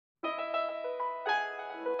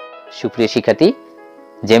সুপ্রিয় শিক্ষার্থী,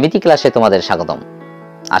 জ্যামিতি ক্লাসে তোমাদের স্বাগতম।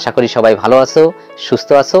 আশা করি সবাই ভালো আছো, সুস্থ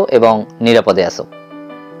আছো এবং নিরাপদে আছো।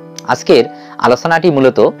 আজকের আলোচনাটি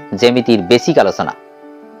মূলত জ্যামিতির বেসিক আলোচনা।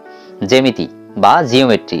 জ্যামিতি বা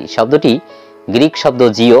জিওমেট্রি শব্দটি গ্রিক শব্দ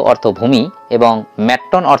জিও অর্থ ভূমি এবং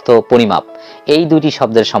ম্যাট্টন অর্থ পরিমাপ, এই দুটি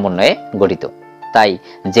শব্দের সমন্বয়ে গঠিত। তাই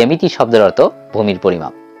জ্যামিতি শব্দের অর্থ ভূমির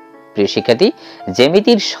পরিমাপ। প্রিয় শিক্ষার্থী,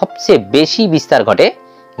 জ্যামিতির সবচেয়ে বেশি বিস্তার ঘটে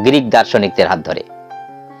গ্রিক দার্শনিকদের হাত ধরে।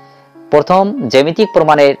 প্রথম জ্যামিতিক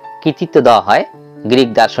প্রমাণের কৃতিত্ব দেওয়া হয় গ্রিক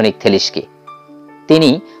দার্শনিক থেলিসকে। তিনি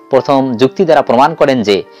প্রথম যুক্তি দ্বারা প্রমাণ করেন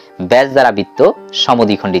যে ব্যাস দ্বারা বৃত্ত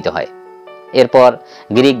সমদ্বিখণ্ডিত হয়। এরপর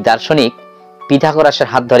গ্রিক দার্শনিক পিথাগোরাসের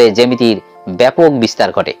হাত ধরে জ্যামিতির ব্যাপক বিস্তার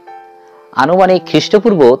ঘটে। আনুমানিক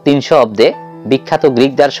খ্রিস্টপূর্ব 300 অব্দে বিখ্যাত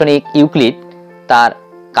গ্রিক দার্শনিক ইউক্লিড তার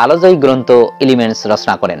কালজয়ী গ্রন্থ এলিমেন্টস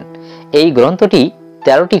রচনা করেন। এই গ্রন্থটি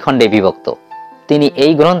 13টি খণ্ডে বিভক্ত। তিনি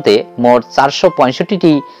এই গ্রন্থে মোট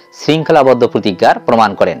 465টি শৃঙ্খলাবদ্ধ প্রতিজ্ঞার প্রমাণ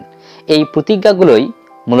করেন। এই প্রতিজ্ঞাগুলোই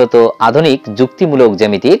মূলত আধুনিক যুক্তিমূলক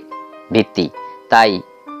জ্যামিতির ভিত্তি। তাই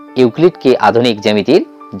ইউক্লিডকে আধুনিক জ্যামিতির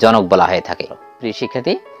জনক বলা হয়ে থাকে। প্রিয়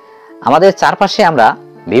শিক্ষার্থী, আমাদের চারপাশে আমরা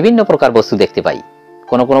বিভিন্ন প্রকার বস্তু দেখতে পাই।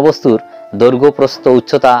 কোনো কোনো বস্তুর দৈর্ঘ্য, প্রস্থ,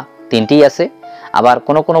 উচ্চতা তিনটিই আছে, আবার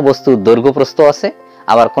কোনো কোনো বস্তুর দৈর্ঘ্য প্রস্থ আছে,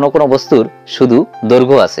 আবার কোনো কোনো বস্তুর শুধু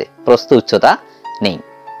দৈর্ঘ্য আছে, প্রস্থ উচ্চতা নেই।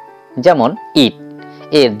 যেমন ইট,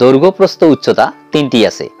 এর দৈর্ঘ্য, প্রস্থ, উচ্চতা তিনটি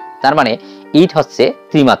আছে, তার মানে ইট হচ্ছে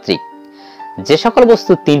ত্রিমাত্রিক। যে সকল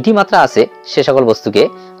বস্তু তিনটি মাত্রা আছে সে সকল বস্তুকে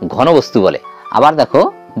ঘনবস্তু বলে। আবার দেখো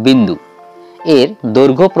বিন্দু, এর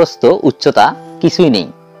দৈর্ঘ্য, প্রস্থ, উচ্চতা কিছুই নেই,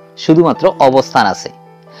 শুধুমাত্র অবস্থান আছে।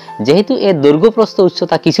 যেহেতু এর দৈর্ঘ্য, প্রস্থ,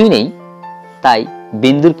 উচ্চতা কিছুই নেই, তাই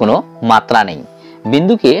বিন্দুর কোনো মাত্রা নেই।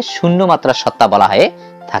 বিন্দুকে শূন্য মাত্রার সত্তা বলা হয়ে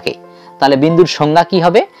থাকে। তাহলে বিন্দুর সংজ্ঞা কি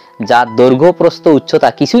হবে? যার দৈর্ঘ্য, প্রস্থ, উচ্চতা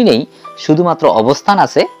কিছুই নেই, শুধুমাত্র অবস্থান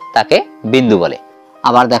আছে, তাকে বিন্দু বলে।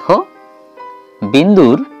 আবার দেখো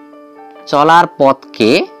বিন্দুর চলার পথকে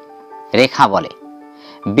রেখা বলে।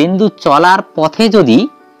 বিন্দু চলার পথে যদি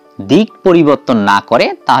দিক পরিবর্তন না করে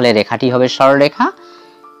তাহলে রেখাটি হবে সরলরেখা,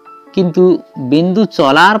 কিন্তু বিন্দু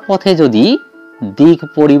চলার পথে যদি দিক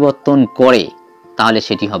পরিবর্তন করে তাহলে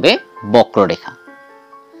সেটি হবে বক্ররেখা।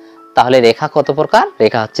 তাহলে রেখা কত প্রকার?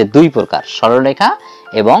 রেখা হচ্ছে দুই প্রকার, সরলরেখা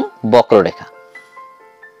এবং বক্ররেখা।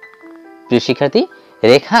 প্রিয় শিক্ষার্থী,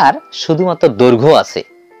 রেখার শুধুমাত্র দৈর্ঘ্য আছে,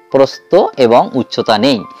 প্রস্থ এবং উচ্চতা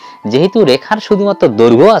নেই। যেহেতু রেখার শুধুমাত্র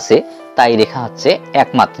দৈর্ঘ্য আছে, তাই রেখা হচ্ছে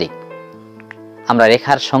একমাত্রিক। আমরা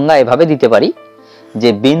রেখার সংজ্ঞা এভাবে দিতে পারি যে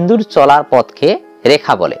বিন্দুর চলার পথকে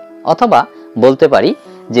রেখা বলে, অথবা বলতে পারি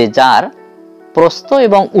যে যার প্রস্থ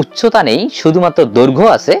এবং উচ্চতা নেই, শুধুমাত্র দৈর্ঘ্য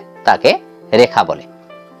আছে, তাকে রেখা বলে।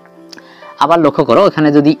 আবার লক্ষ্য করো, এখানে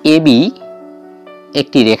যদি এ বি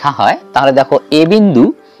একটি রেখা হয় তাহলে দেখো এ বিন্দু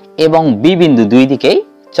এবং বি বিন্দু দুই দিকেই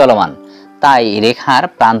চলমান, তাই রেখার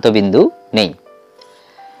প্রান্ত বিন্দু নেই।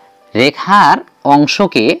 রেখার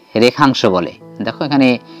অংশকে রেখাংশ বলে। দেখো এখানে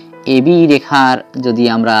এ বি রেখার যদি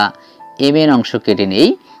আমরা এম এন অংশ কেটে নেই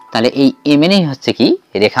তাহলে এই এম এনই হচ্ছে কি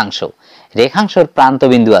রেখাংশ। রেখাংশের প্রান্ত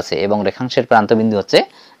বিন্দু আছে এবং রেখাংশের প্রান্ত বিন্দু হচ্ছে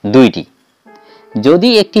দুইটি। যদি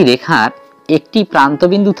একটি রেখার একটি প্রান্ত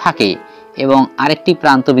বিন্দু থাকে এবং আরেকটি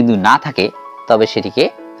প্রান্ত বিন্দু না থাকে তবে সেটিকে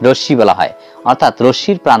রশ্মি বলা হয়, অর্থাৎ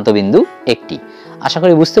রশ্মির প্রান্ত বিন্দু একটি। আশা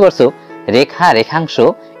করি বুঝতে পারছো রেখা, রেখাংশ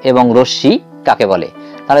এবং রশ্মি কাকে বলে।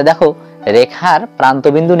 তাহলে দেখো রেখার প্রান্ত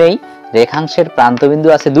বিন্দু নেই, রেখাংশের প্রান্ত বিন্দু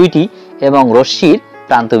আছে দুইটি এবং রশ্মির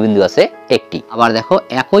প্রান্ত বিন্দু আছে একটি। আবার দেখো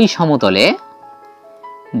একই সমতলে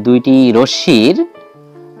দুইটি রশ্মির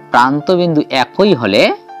প্রান্ত বিন্দু একই হলে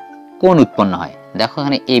কোণ উৎপন্ন হয়। দেখো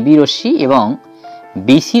এখানে এবি রশ্মি এবং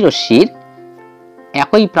বিসি রশ্মির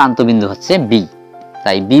একই প্রান্ত বিন্দু হচ্ছে বি,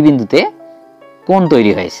 তাই বি বিন্দুতে কোণ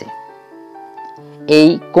তৈরি হয়েছে। এই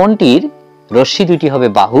কোণটির রশ্মি দুটি হবে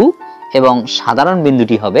বাহু এবং সাধারণ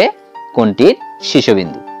বিন্দুটি হবে কোণটির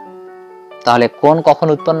শীর্ষবিন্দু। তাহলে কোণ কখন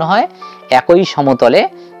উৎপন্ন হয়? একই সমতলে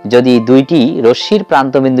যদি দুইটি রশ্মির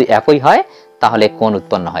প্রান্ত বিন্দু একই হয় তাহলে কোণ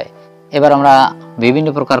উৎপন্ন হয়। এবার আমরা বিভিন্ন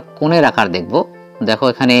প্রকার কোণের আকার দেখব। দেখো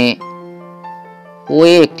এখানে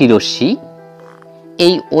ওয়ে একটি রশ্মি,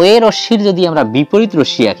 এই ওয়ে রশ্মির যদি আমরা বিপরীত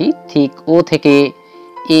রশ্মি আঁকি, ঠিক ও থেকে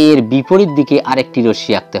এর বিপরীত দিকে আরেকটি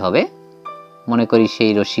রশ্মি আঁকতে হবে। মনে করি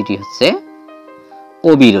সেই রশ্মিটি হচ্ছে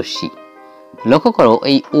ওবি রশ্মি। লক্ষ্য করো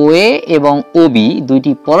এই ওএ এবং ওবি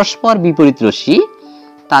দুইটি পরস্পর বিপরীত রশ্মি,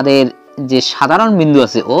 তাদের যে সাধারণ বিন্দু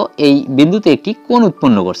আছে ও, এই বিন্দুতে একটি কোণ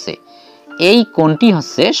উৎপন্ন করছে। এই কোণটি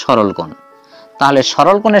হচ্ছে সরল কোণ। তাহলে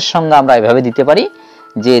সরল কোণের সংজ্ঞা আমরা এভাবে দিতে পারি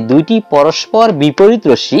যে দুইটি পরস্পর বিপরীত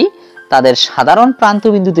রশ্মি তাদের সাধারণ প্রান্ত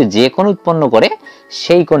বিন্দুতে যে কোণ উৎপন্ন করে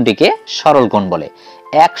সেই কোণটিকে সরল কোণ বলে।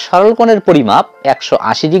 এক সরল কোণের পরিমাপ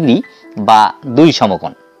 180 ডিগ্রি বা 2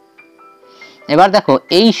 সমকোণ। এবার দেখো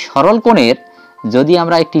এই সরল কোণের যদি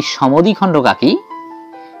আমরা একটি সমদ্বিখণ্ডক আঁকি,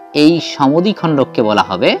 এই সমদ্বিখণ্ডককে বলা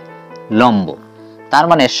হবে লম্ব। তার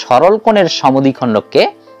মানে সরল কোণের সমদ্বিখণ্ডককে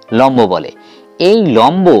লম্ব বলে। এই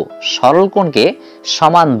লম্ব সরল কোণকে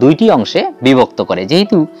সমান দুইটি অংশে বিভক্ত করে।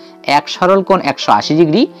 যেহেতু এক সরল কোণ 180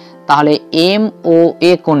 ডিগ্রি, তাহলে এম ও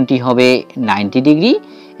এ কোণটি হবে 90 ডিগ্রি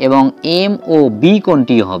এবং এম ও বি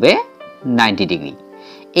কোণটি হবে 90 ডিগ্রি।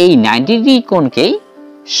 এই 90 ডিগ্রি কোণকেই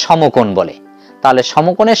সমকোণ বলে। তাহলে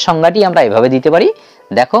সমকোণের সংজ্ঞাটি আমরা এভাবে দিতে পারি,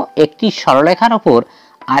 দেখো একটি সরলরেখার উপর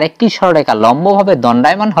আরেকটি সরলরেখা লম্বভাবে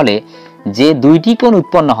দণ্ডায়মান হলে যে দুইটি কোণ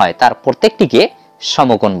উৎপন্ন হয় তার প্রত্যেকটিকে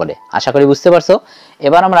সমকোণ বলে। আশা করি বুঝতে পারছো।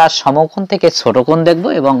 এবার আমরা সমকোণ থেকে ছোট কোণ দেখব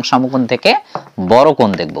এবং সমকোণ থেকে বড় কোণ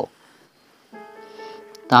দেখব।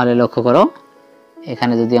 তাহলে লক্ষ্য করো,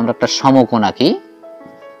 এখানে যদি আমরা একটা সমকোণ আঁকি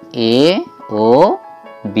এ ও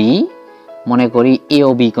বি, মনে করি এ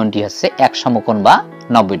ও বি কোণটি হচ্ছে এক সমকোণ বা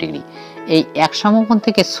 90 ডিগ্রি। এই এক সমকোণ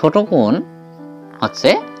থেকে ছোট কোণ হচ্ছে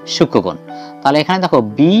সূক্ষ্মকোণ। তাহলে এখানে দেখো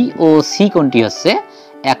বি ও সি কোণটি হচ্ছে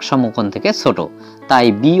এক সমকোণ থেকে ছোট, তাই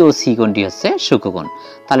বি ও সি কোণটি হচ্ছে সূক্ষ্মকোণ।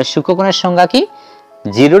 তাহলে সূক্ষ্মকোণের সংজ্ঞা কি?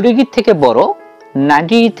 0 ডিগ্রি থেকে বড় 90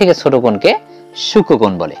 ডিগ্রি থেকে ছোট কোণকে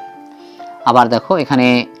সূক্ষ্মকোণ বলে। আবার দেখো এখানে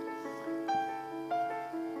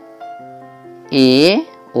এ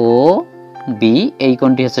ও বি এই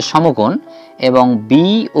কোণটি হচ্ছে সমকোণ এবং বি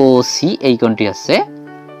ও সি এই কোণটি হচ্ছে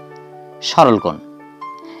সরল কোণ।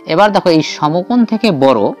 এবার দেখো এই সমকোণ থেকে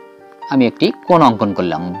বড় আমি একটি কোণ অঙ্কন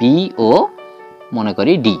করলাম বি ও মনে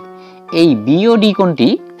করি ডি। এই বি ও ডি কোণটি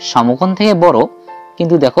সমকোণ থেকে বড়,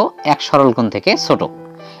 কিন্তু দেখো এক সরল কোণ থেকে ছোট।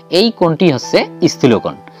 এই কোণটি হচ্ছে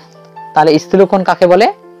স্থূলকোণ। তাহলে স্থূলকোণ কাকে বলে?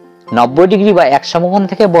 90 ডিগ্রি বা এক সমকোণ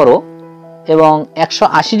থেকে বড় এবং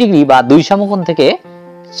 180 ডিগ্রি বা দুই সমকোণ থেকে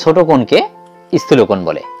ছোট কোণকে স্থূলকোণ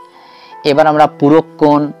বলে। এবার আমরা পূরক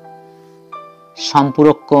কোণ,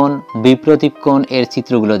 সম্পূরক কোণ, বিপরীত কোণ এর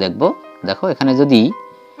চিত্রগুলো দেখব। দেখো এখানে যদি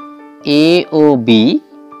এ ও বি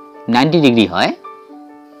 90 ডিগ্রি হয়,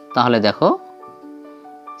 তাহলে দেখো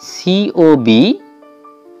সি ও বি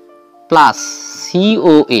প্লাস সি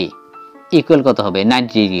ও এ ইকুয়াল কত হবে?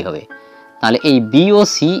 90 ডিগ্রি হবে। তাহলে এই বি ও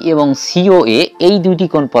সি এবং সি ও এ এই দুইটি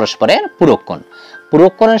কোণ পরস্পরের পূরক কোণ।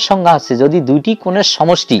 পূরক কোণের সংজ্ঞা হচ্ছে যদি দুইটি কোণের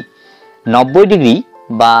সমষ্টি 90 ডিগ্রি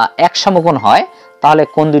বা এক সমকোণ হয়, তাহলে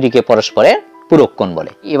কোণ দুটিকে পরস্পরের পূরক কোণ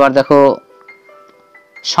বলে। এবার দেখো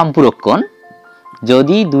সম্পূরক কোণ,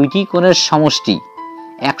 যদি দুইটি কোণের সমষ্টি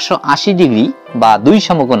 180 ডিগ্রি বা দুই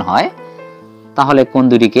সমকোণ হয়, তাহলে কোণ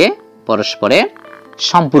দুটিকে পরস্পরের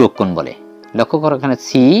সম্পূরক কোণ বলে। লক্ষ্য করো এখানে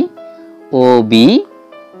সি ও বি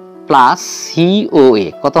প্লাস সি ও এ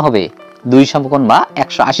কত হবে? দুই সমকোণ বা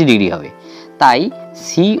 180 ডিগ্রি হবে। তাই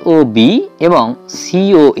সি ও বি এবং সি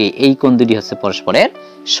ও এ এই কোণ দুটি হচ্ছে পরস্পরের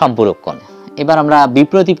সম্পূরক কোণ। এবার আমরা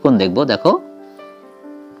বিপরীত কোণ দেখব। দেখো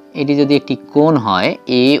এটি যদি একটি কোণ হয়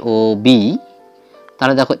এ ও বি,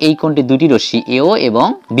 তাহলে দেখো এই কোণটি দুটি রশ্মি এও এবং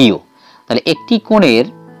বিও। তাহলে একটি কোণের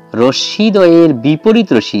রশ্মিদ্বয়ের বিপরীত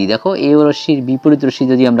রশ্মি, দেখো এ রশ্মির বিপরীত রশ্মি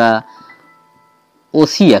যদি আমরা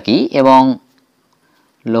ওসি আঁকি এবং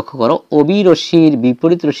লক্ষ্য করো ওবি রশ্মির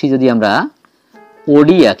বিপরীত রশ্মি যদি আমরা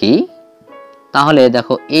ওডি আঁকি, তাহলে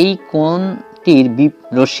দেখো এই কোণটির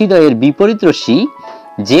রশ্মিদ্বয়ের বিপরীত রশ্মি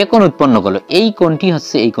যে কোণ উৎপন্ন করলো এই কোণটি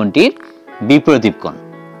হচ্ছে এই কোণটির বিপরীত কোণ।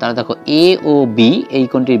 তাহলে দেখো এ ও বি এই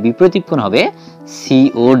কোণটির বিপরীত কোণ হবে সি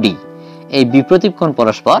ও ডি। এই বিপরীত কোণ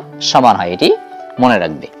পরস্পর সমান হয়, এটি মনে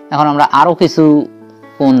রাখবে। এখন আমরা আরো কিছু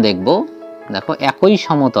কোণ দেখব। দেখো একই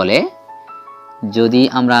সমতলে যদি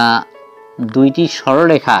আমরা দুইটি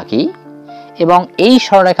সরলরেখা আঁকি এবং এই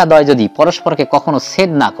সরলরেখা দ্বয় যদি পরস্পরকে কখনো ছেদ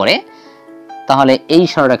না করে, তাহলে এই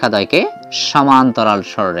সরলরেখা দ্বয়কে সমান্তরাল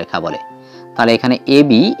সরলরেখা বলে। তাহলে এখানে এ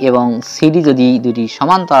বি এবং সিডি যদি দুটি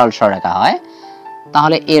সমান্তরাল সরলরেখা হয়,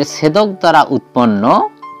 তাহলে এর ছেদক দ্বারা উৎপন্ন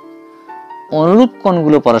অনুরূপ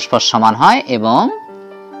কোণগুলো পরস্পর সমান হয় এবং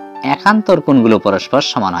একান্তর কোণগুলো পরস্পর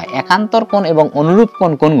সমান হয়। একান্তর কোণ এবং অনুরূপ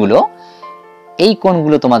কোণ কোণগুলো, এই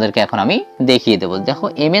কোণগুলো তোমাদেরকে এখন আমি দেখিয়ে দেব। দেখো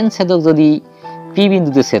এম এন ছেদক যদি পি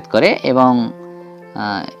বিন্দুতে ছেদ করে এবং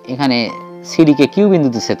এখানে সিডি কে কিউ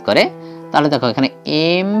বিন্দুতে ছেদ করে, তাহলে দেখো এখানে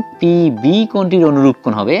এম পি বি কোণটির অনুরূপ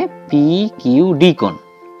কোণ হবে পি কিউ ডি কোণ।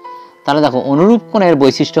 তাহলে দেখো অনুরূপ কোণের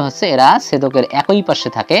বৈশিষ্ট্য হচ্ছে এরা ছেদকের একই পাশে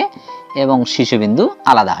থাকে এবং শীর্ষবিন্দু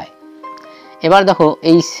আলাদা হয়। এবার দেখো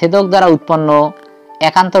এই ছেদক দ্বারা উৎপন্ন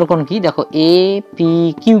একান্তর কোণ কি? দেখো এ পি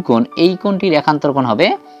কিউ কোণ, এই কোণটির একান্তর কোণ হবে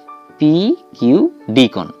পি কিউ ডি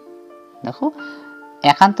কোণ। দেখো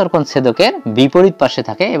একান্তর কোণ ছেদকের বিপরীত পাশে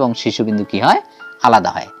থাকে এবং শীর্ষবিন্দু কি হয়? আলাদা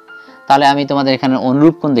হয়। তাহলে আমি তোমাদের এখানে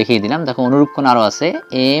অনুরূপ কোণ দেখিয়ে দিলাম। দেখো অনুরূপ কোণ আরো আছে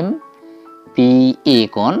এম পি এ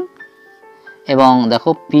কোণ এবং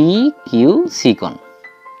দেখো পি কিউ সি কোণ।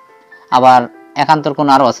 আবার একান্তর কোণ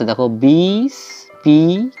আরো আছে, দেখো বি পি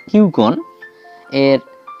কিউ কোণ, এর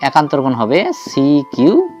একান্তর কোণ হবে সি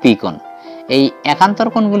কিউ পি কোণ। এই একান্তর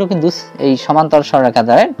কোণগুলো কিন্তু এই সমান্তরাল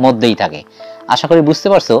সরলরেখার মধ্যেই থাকে। আশা করি বুঝতে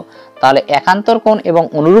পারছো। তাহলে একান্তর কোণ এবং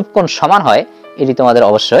অনুরূপ কোণ সমান হয়, এটি তোমাদের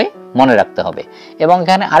অবশ্যই মনে রাখতে হবে। এবং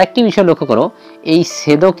এখানে আরেকটি বিষয় লক্ষ্য করো, এই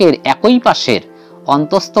ছেদকের একই পাশের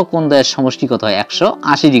অন্তস্থ কোণদ্বয়ের সমষ্টি কত হয়?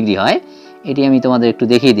 180 ডিগ্রি হয়। এটি আমি তোমাদের একটু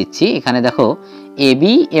দেখিয়ে দিচ্ছি। এখানে দেখো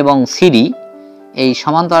এবি এবং সিডি এই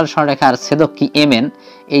সমান্তরাল সরলরেখার ছেদক কি এমএন,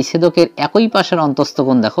 এই ছেদকের একই পাশের অন্তস্থ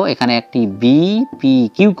কোণ দেখো, এখানে একটি বি পি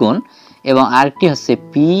কিউ কোণ এবং আরেকটি হচ্ছে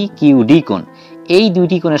পি কিউ ডি কোণ। এই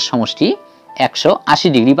দুইটি কোণের সমষ্টি 180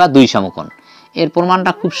 ডিগ্রি বা 2 সমকোণ। এর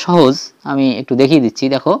প্রমাণটা খুব সহজ, আমি একটু দেখিয়ে দিচ্ছি।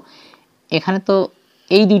 দেখো এখানে তো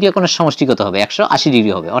এই দুইটি কোণের সমষ্টি কত হবে? 180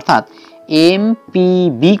 ডিগ্রি হবে। অর্থাৎ এম পি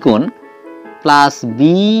বি কোণ প্লাস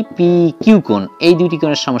বি পি কিউ কোণ, এই দুইটি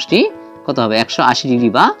কোণের সমষ্টি কত হবে? 180 ডিগ্রি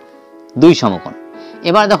বা 2 সমকোণ।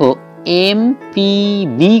 এবার দেখো এম পি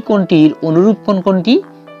বি কোণটির অনুরূপ কোণ কোনটি?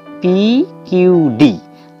 P Q D.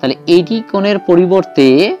 তাহলে এইটি কোণের পরিবর্তে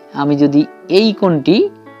আমি যদি এই কোণটি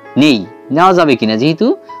নেই, নেওয়া যাবে কিনা? যেহেতু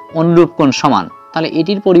অনুরূপ কোণ সমান, তাহলে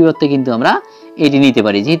এটির পরিবর্তে কিন্তু আমরা এটি নিতে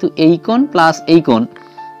পারি। যেহেতু এই কোণ প্লাস এই কোণ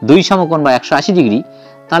 2 সমকোণ বা 180 ডিগ্রি,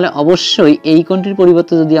 তাহলে অবশ্যই এই কোণটির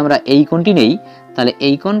পরিবর্তে যদি আমরা এই কোণটি নেই, তাহলে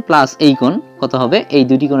এই কোণ প্লাস এই কোণ কত হবে? এই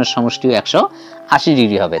দুটি কোণের সমষ্টিও 180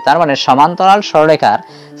 ডিগ্রি হবে। তার মানে সমান্তরাল সরলরেখার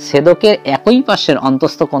ছেদকের একই পাশের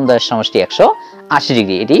অন্তস্থ কোণদ্বয়ের সমষ্টি 180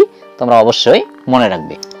 ডিগ্রি। এটি তোমরা অবশ্যই মনে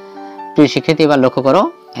রাখবে। প্রিয় শিক্ষার্থী, এবার লক্ষ্য করো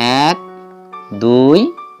 1 2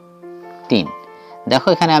 3। দেখো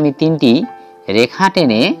এখানে আমি 3টি রেখা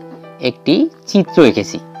টেনে একটি চিত্র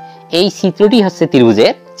এঁকেছি। এই চিত্রটি হচ্ছে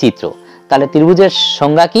ত্রিভুজের চিত্র। তাহলে ত্রিভুজের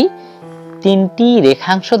সংজ্ঞা কি? 3টি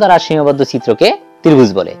রেখাংশ দ্বারা সীমাবদ্ধ চিত্রকে ত্রিভুজ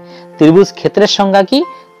বলে। ত্রিভুজ ক্ষেত্রের সংজ্ঞা কি?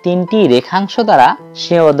 3টি রেখাংশ দ্বারা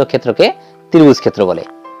সীমাবদ্ধ ক্ষেত্রকে ত্রিভুজ ক্ষেত্র বলে।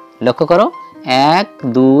 লক্ষ্য করো 1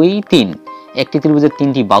 2 3। একটি ত্রিভুজের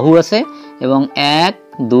 3টি বাহু আছে এবং 1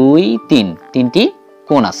 2 3 3টি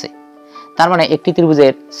কোণ আছে। তার মানে একটি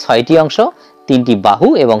ত্রিভুজের 6টি অংশ, 3টি বাহু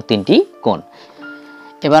এবং 3টি কোণ।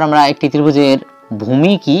 এবার আমরা একটি ত্রিভুজের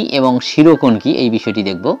ভূমি কি এবং শিরোকোণ কি এই বিষয়টি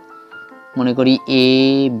দেখব। মনে করি এ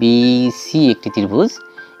বি সি একটি ত্রিভুজ,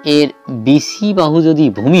 এর বিসি বাহু যদি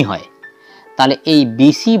ভূমি হয়, তাহলে এই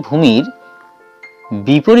বিসি ভূমির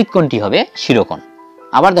বিপরীত কোণটি হবে শিরোকোণ।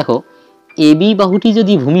 আবার দেখো এবি বাহুটি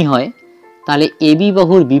যদি ভূমি হয়, তাহলে এবি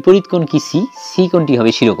বাহুর বিপরীত কোণ কি? সি, সি কোণটি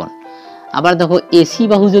হবে শিরোকোণ। আবার দেখো এসি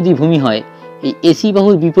বাহু যদি ভূমি হয়, এই এসি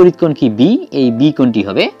বাহুর বিপরীত কোণ কি? বি, এই বি কোণটি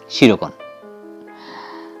হবে শিরোকোণ।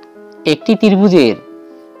 একটি ত্রিভুজের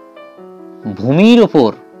ভূমির ওপর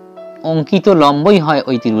অঙ্কিত লম্বই হয়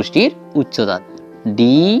ওই ত্রিভুজটির উচ্চতা।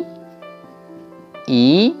 ডি ই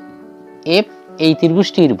এফ, এই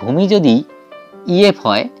ত্রিভুজটির ভূমি যদি ইএফ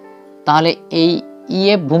হয়, তাহলে এই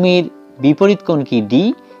ইএফ ভূমির বিপরীত কোণ কি? ডি,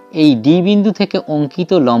 এই ডি বিন্দু থেকে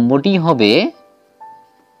অঙ্কিত লম্বটি হবে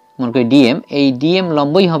মনে করি ডিএম, এই ডিএম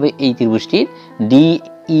লম্বই হবে এই ত্রিভুজটির ডি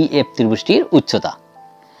ই এফ ত্রিভুজটির উচ্চতা।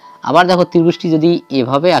 আবার দেখো ত্রিভুজটি যদি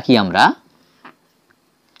এভাবে আঁকি আমরা,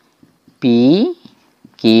 পি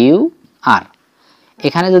কিউ আর,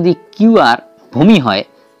 এখানে যদি কিউ আর ভূমি হয়,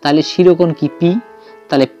 তাহলে শিরোকোণ কি? পি।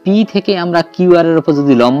 তাহলে পি থেকে আমরা কিউ আর এর উপর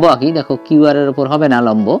যদি লম্ব আঁকি, দেখো কিউ আর এর উপর হবে না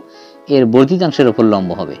লম্ব, এর বর্ধিতাংশের উপর লম্ব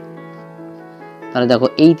হবে। তাহলে দেখো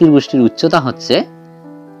এই ত্রিভুজটির উচ্চতা হচ্ছে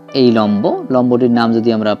এই লম্ব, লম্বটির নাম যদি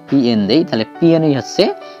আমরা পিএন দেই, তাহলে পিএন হচ্ছে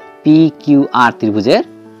পি কিউ আর ত্রিভুজের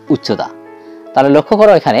উচ্চতা। তাহলে লক্ষ্য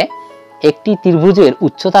করো এখানে একটি ত্রিভুজের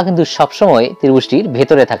উচ্চতা কিন্তু সবসময় ত্রিভুজটির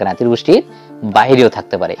ভেতরে থাকে না, ত্রিভুজটির বাহিরেও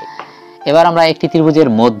থাকতে পারে। এবার আমরা একটি ত্রিভুজের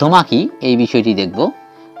মধ্যমা কি এই বিষয়টি দেখব।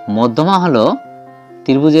 মধ্যমা হলো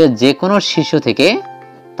ত্রিভুজের যে কোনো শীর্ষ থেকে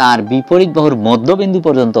তার বিপরীত বাহুর মধ্যবিন্দু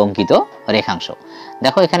পর্যন্ত অঙ্কিত রেখাংশ।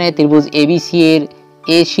 দেখো এখানে ত্রিভুজ এবিসি এর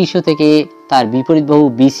এ শীর্ষ থেকে তার বিপরীত বাহু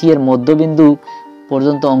বিসি এর মধ্যবিন্দু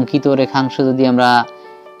পর্যন্ত অঙ্কিত রেখাংশ যদি আমরা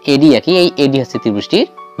এডি আঁকি, এই এডি হচ্ছে ত্রিভুজটির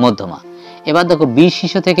মধ্যমা। এবার দেখো বি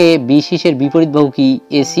শীর্ষ থেকে বি শীর্ষের বিপরীত বাহু কি?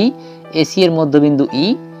 এসি, এসি এর মধ্যবিন্দু ই,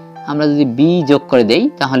 আমরা যদি বি যোগ করে দেই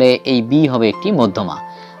তাহলে এই বি হবে একটি মধ্যমা।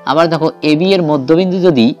 আবার দেখো এবি এর মধ্যবিন্দু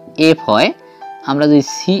যদি এফ হয়, আমরা যদি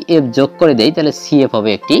সি এফ যোগ করে দেই তাহলে সি এফ হবে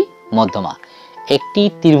একটি মধ্যমা। একটি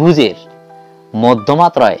ত্রিভুজের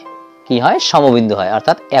মধ্যমাত্রয় কি হয়? সমবিন্দু হয়,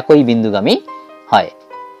 অর্থাৎ একই বিন্দুগামী হয়।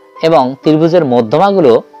 এবং ত্রিভুজের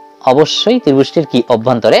মধ্যমাগুলো অবশ্যই ত্রিভুজটির কি?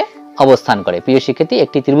 অভ্যন্তরে অবস্থান করে। প্রিয় শিক্ষার্থী,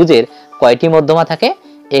 একটি ত্রিভুজের কয়টি মধ্যমা থাকে?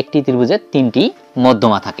 একটি ত্রিভুজের 3টি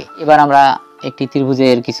মধ্যমা থাকে। এবার আমরা একটি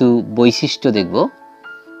ত্রিভুজের কিছু বৈশিষ্ট্য দেখব।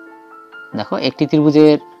 দেখো একটি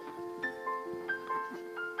ত্রিভুজের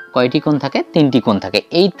কয়টি কোণ থাকে? 3টি কোণ থাকে।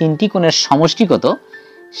 এই 3টি কোণের সমষ্টি কত?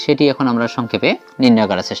 সেটি এখন আমরা সংক্ষেপে নির্ণয়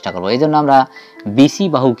করার চেষ্টা করব। এই জন্য আমরা বিসি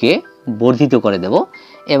বাহুকে বর্ধিত করে দেব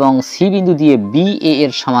এবং সি বিন্দু দিয়ে বিএ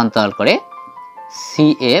এর সমান্তরাল করে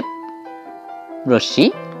সিএফ রশ্মি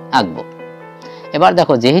আঁকব। এবার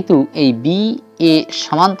দেখো যেহেতু এই বিএ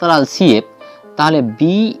সমান্তরাল সিএফ, তাহলে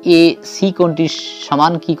বিএসি কোণটির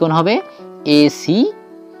সমান কি কোণ হবে? এসি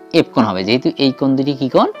এফ কোণ হবে, যেহেতু এই কোণ দুটি কি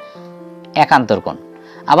কোণ? একান্তর কোণ।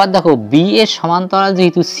 আবার দেখো বি এর সমান্তরাল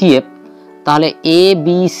যেহেতু সিএফ, তাহলে এ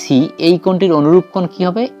বি সি এই কোণটির অনুরূপ কোণ কি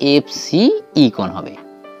হবে? এফ সি ই কোণ হবে।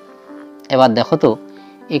 এবার দেখো তো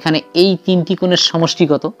এখানে এই তিনটি কোণের সমষ্টি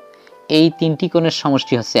কত? এই তিনটি কোণের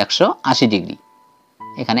সমষ্টি হচ্ছে 180 ডিগ্রি।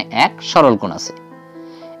 এখানে এক সরল কোণ আছে।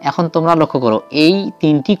 এখন তোমরা লক্ষ্য করো এই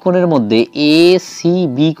তিনটি কোণের মধ্যে এ সি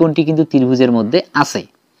বি কোণটি কিন্তু ত্রিভুজের মধ্যে আছে।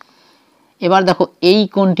 এবার দেখো এই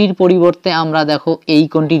কোণটির পরিবর্তে আমরা দেখো এই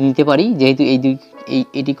কোণটি দিতে পারি, যেহেতু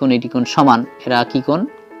এটি কোণ সমান, এরা কি কোণ?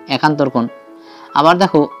 একান্তর কোণ। আবার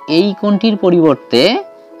দেখো এই কোণটির পরিবর্তে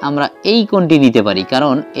আমরা এই কোণটি দিতে পারি,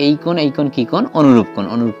 কারণ এই কোণ কি কোণ? অনুরূপ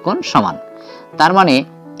কোণ সমান। তার মানে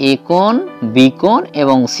এ কোণ, বি কোণ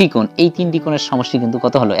এবং সি কোণ এই তিনটি কোণের সমষ্টি কিন্তু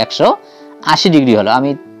কত হলো? 180 ডিগ্রি হলো। আমি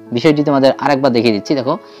বিষয়টি তোমাদের আরেকবার দেখিয়ে দিচ্ছি।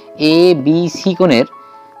 দেখো এ বি সি কোণের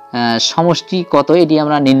সমষ্টি কত এটি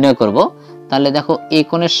আমরা নির্ণয় করব। তাহলে দেখো এ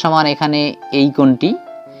কোণের সমান এখানে এই কোণটি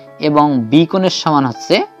এবং বি কোণের সমান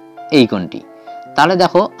হচ্ছে এই কোণটি। তাহলে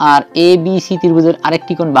দেখো আর এ বি সি ত্রিভুজের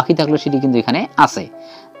আরেকটি কোণ বাকি থাকলো, সেটি কিন্তু এখানে আছে।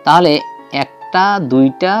 তাহলে একটা,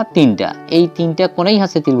 দুইটা, তিনটা, এই তিনটা কোণেই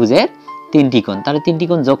হচ্ছে ত্রিভুজের তিনটি কোণ। তাহলে তিনটি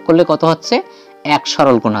কোণ যোগ করলে কত হচ্ছে? এক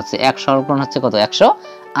সরল কোণ হচ্ছে। এক সরল কোণ হচ্ছে কত?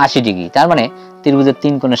 180 ডিগ্রি। তার মানে ত্রিভুজের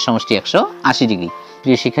তিন কোণের সমষ্টি 180 ডিগ্রি।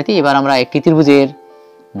 প্রিয় শিক্ষার্থী, এবার আমরা একটি ত্রিভুজের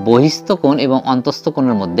বহিস্থ কোণ এবং অন্তস্থ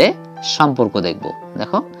কোণের মধ্যে সম্পর্ক দেখব।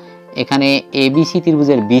 দেখো এখানে এবিসি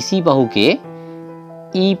ত্রিভুজের বিসি বাহুকে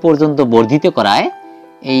ই পর্যন্ত বর্ধিত করায়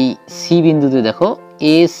এই সি বিন্দুতে দেখো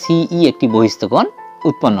এ সি ই একটি বহিস্থ কোণ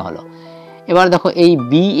উৎপন্ন হলো। এবার দেখো এই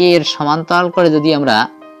বি এর সমান্তরাল করে যদি আমরা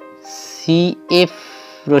সি এফ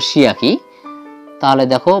রশ্মি আঁকি, তাহলে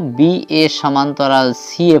দেখো বি এ সমান্তরাল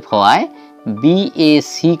সি এফ হওয়ায় বি এ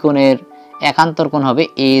সি কোণের একান্তর কোণ হবে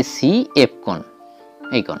এ সি এফ কোণ,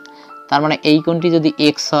 এই কোণ। তার মানে এই কোণটি যদি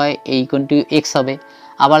এক্স হয়, এই কোণটি এক্স হবে।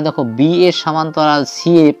 আবার দেখো বি এর সমান্তরাল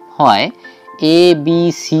সি এফ হয় এ বি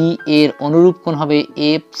সি এর অনুরূপ কোণ হবে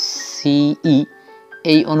এফ সি ই।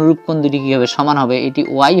 এই অনুরূপ কোণ দুটি কি হবে? সমান হবে। এটি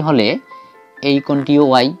ওয়াই হলে এই কোণটিও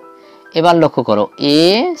ওয়াই। এবার লক্ষ্য করো এ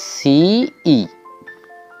সি ই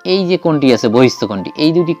এই যে কোণটি আছে বহিস্থ কোণটি,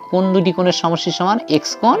 এই দুটি কোণের সমষ্টি সমান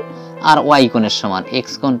এক্স কোণ আর ওয়াই কোণের সমান,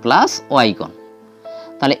 এক্স কোণ প্লাস ওয়াই কোণ।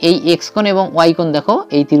 তাহলে এই এক্স কোণ এবং ওয়াই কোণ দেখো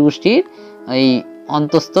এই ত্রিভুজটির এই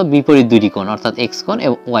অন্তস্থ বিপরীত দুটি কোণ, অর্থাৎ এক্স কোণ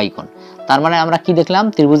এবং ওয়াই কোণ। তার মানে আমরা কি দেখলাম?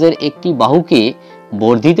 ত্রিভুজের একটি বাহুকে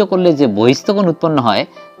বর্ধিত করলে যে বহিস্থ কোণ উৎপন্ন হয়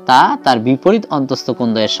তা তার বিপরীত অন্তস্থ কোণ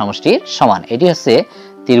দ্বয়ের সমষ্টির সমান। এটি হচ্ছে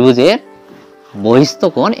ত্রিভুজের বহিস্থ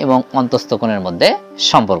কোণ এবং অন্তস্থ কোণের মধ্যে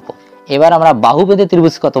সম্পর্ক। এবার আমরা বাহু বেধে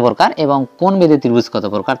ত্রিভুজ কত প্রকার এবং কোণ বেধে ত্রিভুজ কত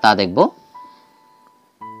প্রকার তা দেখব।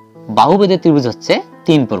 বাহু বেধে ত্রিভুজ হচ্ছে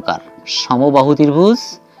তিন প্রকার: সমবাহু ত্রিভুজ,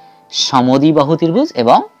 সমদ্বিবাহু ত্রিভুজ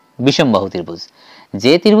এবং বিষমবাহু ত্রিভুজ।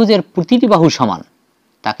 যে ত্রিভুজের প্রতিটি বাহু সমান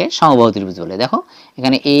তাকে সমবাহু ত্রিভুজ বলে। দেখো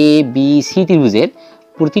এখানে এ বি সি ত্রিভুজের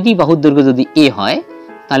প্রতিটি বাহুর দৈর্ঘ্য যদি এ হয়,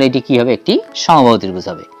 তাহলে এটি কি হবে? একটি সমবাহু ত্রিভুজ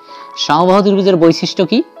হবে। সমবাহু ত্রিভুজের বৈশিষ্ট্য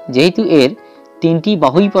কি? যেহেতু এর তিনটি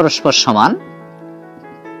বাহুই পরস্পর সমান,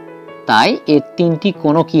 তাই এর তিনটি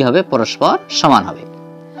কোণও কি হবে? পরস্পর সমান হবে।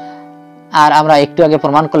 আর আমরা একটু আগে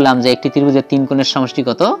প্রমাণ করলাম যে একটি ত্রিভুজের তিন কোণের সমষ্টি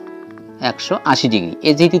কত? 180 ডিগ্রি।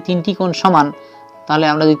 এর যেহেতু তিনটি কোণ সমান, তাহলে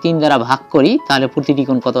আমরা যদি 3 দ্বারা ভাগ করি তাহলে প্রতিটি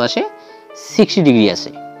কোণ কত আসে? 60 ডিগ্রি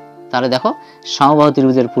আসে। তাহলে দেখো সমবাহু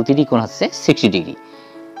ত্রিভুজের প্রতিটি কোণ হচ্ছে 60 ডিগ্রি।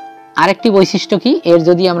 আরেকটি বৈশিষ্ট্য কি? এর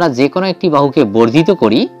যদি আমরা যে কোনো একটি বাহুকে বর্ধিত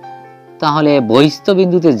করি, তাহলে বহিস্থ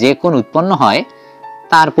বিন্দুতে যে কোণ উৎপন্ন হয়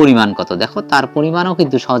তার পরিমাণ কত? দেখো তার পরিমাণও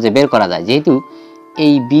কিন্তু সহজে বের করা যায়। যেহেতু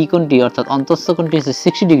এই বি কোণটি অর্থাৎ অন্তস্থ কোণটি হচ্ছে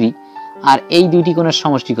 60 ডিগ্রি আর এই দুইটি কোণের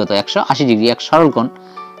সমষ্টি কত? 180 ডিগ্রি, এক সরল কোণ।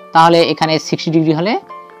 তাহলে এখানে 60 ডিগ্রি হলে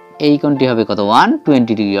এই কোণটি হবে কত?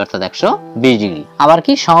 120 ডিগ্রি অর্থাৎ 120 ডিগ্রি। আবার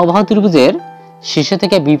কি সমবাহু ত্রিভুজের শীর্ষ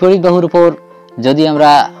থেকে বিপরীত বাহুর উপর যদি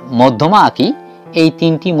আমরা মধ্যমা আঁকি, এই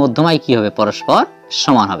তিনটি মধ্যমাই কি হবে? পরস্পর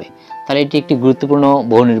সমান হবে। তাহলে এটি একটি গুরুত্বপূর্ণ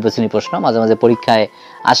বহু নির্বাচনী প্রশ্ন, মাঝে মাঝে পরীক্ষায়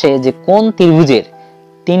আসে যে কোন ত্রিভুজের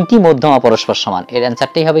তিনটি মধ্যমা পরস্পর সমান। এর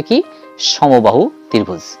অ্যান্সারটাই হবে কি? সমবাহু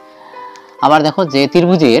ত্রিভুজ। আবার দেখো যে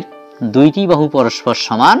ত্রিভুজের দুইটি বাহু পরস্পর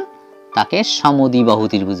সমান তাকে সমদ্বিবাহু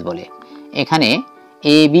ত্রিভুজ বলে। এখানে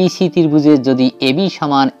এ বি সি ত্রিভুজের যদি এবি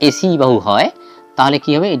সমান এসি বাহু হয়, তাহলে কি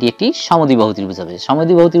হবে? এটি একটি সমদ্বিবাহু ত্রিভুজ হবে।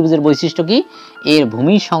 সমদ্বিবাহু ত্রিভুজের বৈশিষ্ট্য কি? এর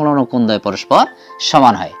ভূমি সংলগ্ন কোণদ্বয় পরস্পর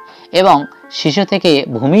সমান হয় এবং শীর্ষ থেকে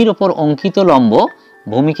ভূমির উপর অঙ্কিত লম্ব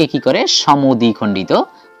ভূমিকে কি করে সমদ্বিখণ্ডিত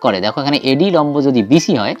করে। দেখো এখানে এডি লম্ব যদি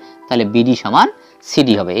বিসি হয় তাহলে বিডি সমান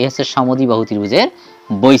সিডি হবে। এই হচ্ছে সমদ্বিবাহু ত্রিভুজের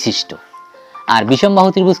বৈশিষ্ট্য। আর বিষমবাহু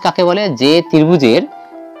ত্রিভুজ কাকে বলে? যে ত্রিভুজের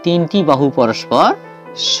তিনটি বাহু পরস্পর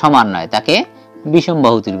সমান নয় তাকে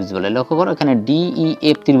বিষমবাহু ত্রিভুজ বলে। লক্ষ্য করো এখানে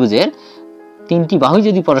ডিইএফ ত্রিভুজের তিনটি বাহু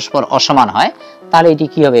যদি পরস্পর অসমান হয় তাহলে এটি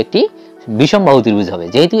কি হবে? একটি বিষমবাহু ত্রিভুজ হবে।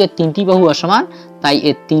 যেহেতু এর তিনটি বাহু অসমান তাই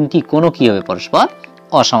এর তিনটি কোণ কি হবে? পরস্পর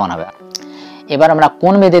অসমান হবে। এবার আমরা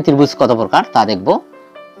কোণ বেধে ত্রিভুজ কত প্রকার তা দেখব।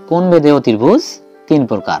 কোণ বেধেয় ত্রিভুজ তিন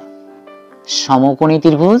প্রকার: সমকোণী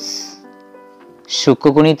ত্রিভুজ,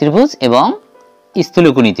 সূক্ষ্মকোণী ত্রিভুজ এবং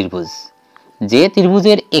স্থূলকোণী ত্রিভুজ। যে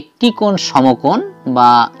ত্রিভুজের একটি কোণ সমকোণ বা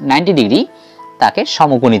 90 ডিগ্রি তাকে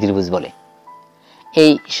সমকোণী ত্রিভুজ বলে।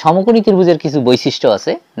 এই সমকোণী ত্রিভুজের কিছু বৈশিষ্ট্য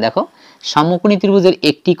আছে। দেখো সমকোণী ত্রিভুজের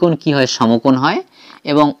একটি কোণ কি হয়? সমকোণ হয়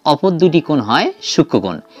এবং অপর দুটি কোণ হয়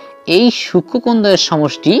সূক্ষ্মকোণ। এই সূক্ষ্মকোণদ্বয়ের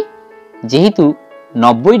সমষ্টি যেহেতু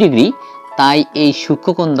 90 ডিগ্রি তাই এই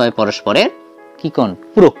সূক্ষ্মকোণদ্বয় পরস্পরের কি কোণ?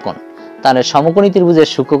 পূরক কোণ। তাহলে সমকোণী ত্রিভুজের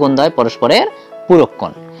সূক্ষ্মকোণদ্বয় পরস্পরের পূরক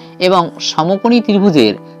কোণ। এবং সমকোণী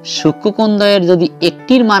ত্রিভুজের সূক্ষ্মকোণদ্বয়ের যদি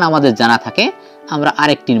একটির মান আমাদের জানা থাকে আমরা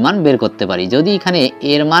আরেকটির মান বের করতে পারি। যদি এখানে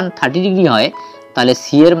এর মান 30 ডিগ্রি হয় তাহলে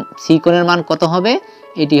সি কোণের মান কত হবে?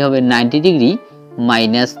 এটি হবে 90 degree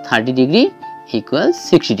minus 30 degree equal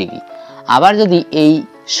 60 degree. আবার যদি এই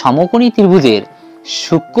সমকোণী ত্রিভুজের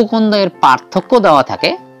সূক্ষ্মকোণদ্বয়ের পার্থক্য দেওয়া থাকে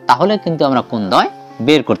তাহলে কিন্তু আমরা কোণদ্বয়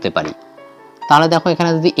বের করতে পারি। তাহলে দেখো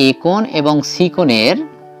এখানে যদি এ কোণ এবং সি কোণের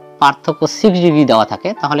পার্থক্য 6 ডিগ্রি দেওয়া থাকে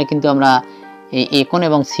তাহলে কিন্তু আমরা এই এ কোণ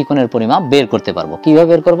এবং সি কোণের পরিমাপ বের করতে পারবো। কিভাবে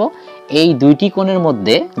বের করব? এই দুইটি কোণের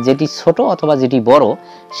মধ্যে যেটি ছোট অথবা যেটি বড়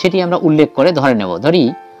সেটি আমরা উল্লেখ করে ধরে নেব। ধরি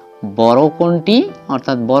বড় কোণটি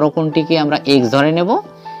অর্থাৎ বড় কোণটিকে আমরা x ধরে নেব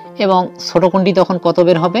এবং ছোট কোণটি তখন কত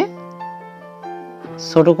বের হবে?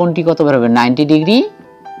 ছোট কোণটি কত বের হবে? 90 ডিগ্রি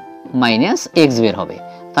মাইনাস x বের হবে।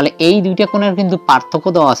 তাহলে এই দুইটা কোণের কিন্তু পার্থক্য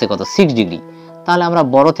দেওয়া আছে কত? 6 ডিগ্রি। তাহলে আমরা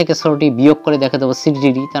বড় থেকে ছোটটি বিয়োগ করে দেখে দেবো 6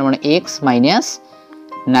 ডিগ্রি। তার মানে x মাইনাস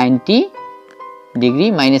 90 ডিগ্রি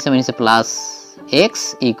মাইনাসে মাইনাসে প্লাস x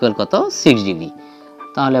ইকুয়াল কত? 6 ডিগ্রি।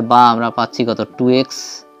 তাহলে বা আমরা পাচ্ছি কত? 2x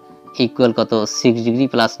ইকুয়াল কত? 6 ডিগ্রি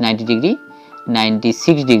প্লাস 90 ডিগ্রি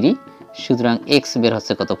 96 ডিগ্রি। সুতরাং x বের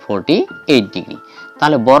হচ্ছে কত? 48 ডিগ্রি।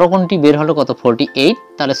 তাহলে বড় কোণটি বের হলো কত? 48।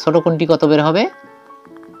 তাহলে ছোট কোণটি কত বের হবে?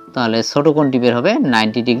 তাহলে ছোট কোণটি বের হবে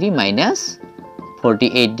 90 ডিগ্রি মাইনাস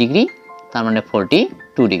 48 ডিগ্রি, তার মানে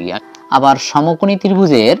 42 ডিগ্রি। আবার সমকোণী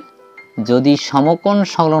ত্রিভুজের যদি সমকোণ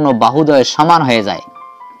সংলগ্ন বাহুদ্বয় সমান হয়ে যায়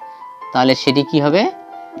তাহলে সেটি কি হবে?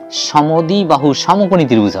 সমদ্বিবাহু সমকোণী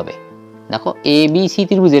ত্রিভুজ হবে। দেখো এ বি সি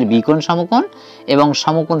ত্রিভুজের বিকোণ সমকোণ এবং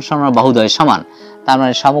সমকোণ সংলগ্ন বাহুদ্বয় সমান, তার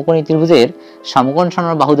মানে সমকোণী ত্রিভুজের সমকোণ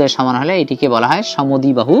সংলগ্ন বাহুদ্বয় সমান হলে এটিকে বলা হয়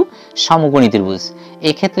সমদ্বিবাহু সমকোণী ত্রিভুজ।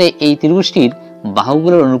 এক্ষেত্রে এই ত্রিভুজটির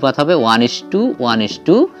বাহুগুলোর অনুপাত হবে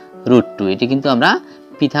 1:2 এটি কিন্তু আমরা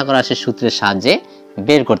পিথাগোরাসের সূত্রের সাহায্যে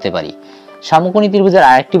বের করতে পারি। সমকোণী ত্রিভুজের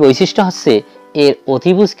আরেকটি বৈশিষ্ট্য হচ্ছে এর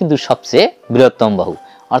অতিভুজ কিন্তু সবচেয়ে বৃহত্তম বাহু,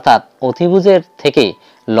 অর্থাৎ অতিভুজের থেকে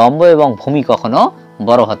লম্ব এবং ভূমি কখনো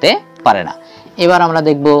বড় হতে পারে না। এবার আমরা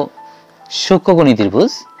দেখব সূক্ষ্মকোণী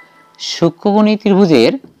ত্রিভুজ। সূক্ষ্মকোণী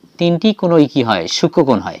ত্রিভুজের তিনটি কোণই কি হয়?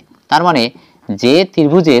 সূক্ষ্মকোণ হয়। তার মানে যে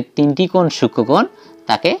ত্রিভুজের তিনটি কোণ সূক্ষ্মকোণ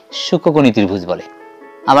তাকে সূক্ষ্মকোণী ত্রিভুজ বলে।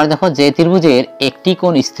 আবার দেখো যে ত্রিভুজের একটি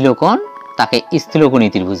কোণ স্থূলকোণ তাকে স্থূলকোণী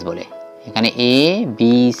ত্রিভুজ বলে। এখানে এ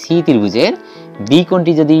বি সি ত্রিভুজের বি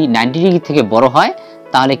কোণটি যদি 90 ডিগ্রি থেকে বড় হয়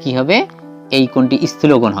তাহলে কি হবে? এই কোণটি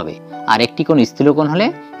স্থূলকোণ হবে। আর একটি কোণ স্থূলকোণ হলে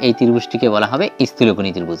এই ত্রিভুজটিকে বলা হবে স্থূলকোণী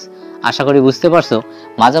ত্রিভুজ। আশা করি বুঝতে পারছো।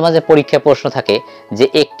 মাঝে মাঝে পরীক্ষায় প্রশ্ন থাকে যে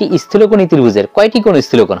একটি স্থূলকোণী ত্রিভুজের কয়টি কোণ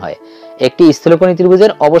স্থূলকোণ হয়? একটি স্থূলকোণী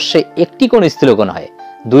ত্রিভুজের অবশ্যই একটি কোণ স্থূলকোণ হয়,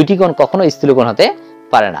 দুইটি কোণ কখনো স্থূলকোণ হতে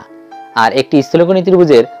পারে না। আর একটি স্থূলকোণী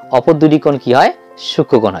ত্রিভুজের অপর দুটি কোণ কি হয়?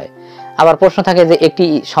 সূক্ষ্মকোণ হয়। আবার প্রশ্ন থাকে যে একটি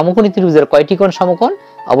সমকোণী ত্রিভুজের কয়টি কোণ সমকোণ?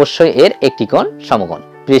 অবশ্যই এর একটি কোণ সমকোণ।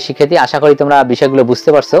 প্রিয় শিক্ষার্থী, আশা করি তোমরা বিষয়গুলো বুঝতে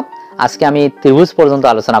পারছো। আজকে আমি ত্রিভুজ পর্যন্ত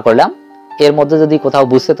আলোচনা করলাম। এর মধ্যে যদি কোথাও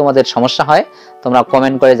বুঝতে তোমাদের সমস্যা হয় তোমরা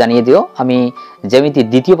কমেন্ট করে জানিয়ে দিও। আমি জ্যামিতির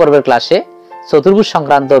দ্বিতীয় পর্বের ক্লাসে চতুর্ভুজ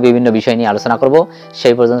সংক্রান্ত বিভিন্ন বিষয় নিয়ে আলোচনা করব।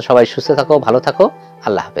 সেই পর্যন্ত সবাই সুস্থ থাকো, ভালো থাকো।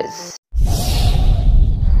 আল্লাহ হাফেজ।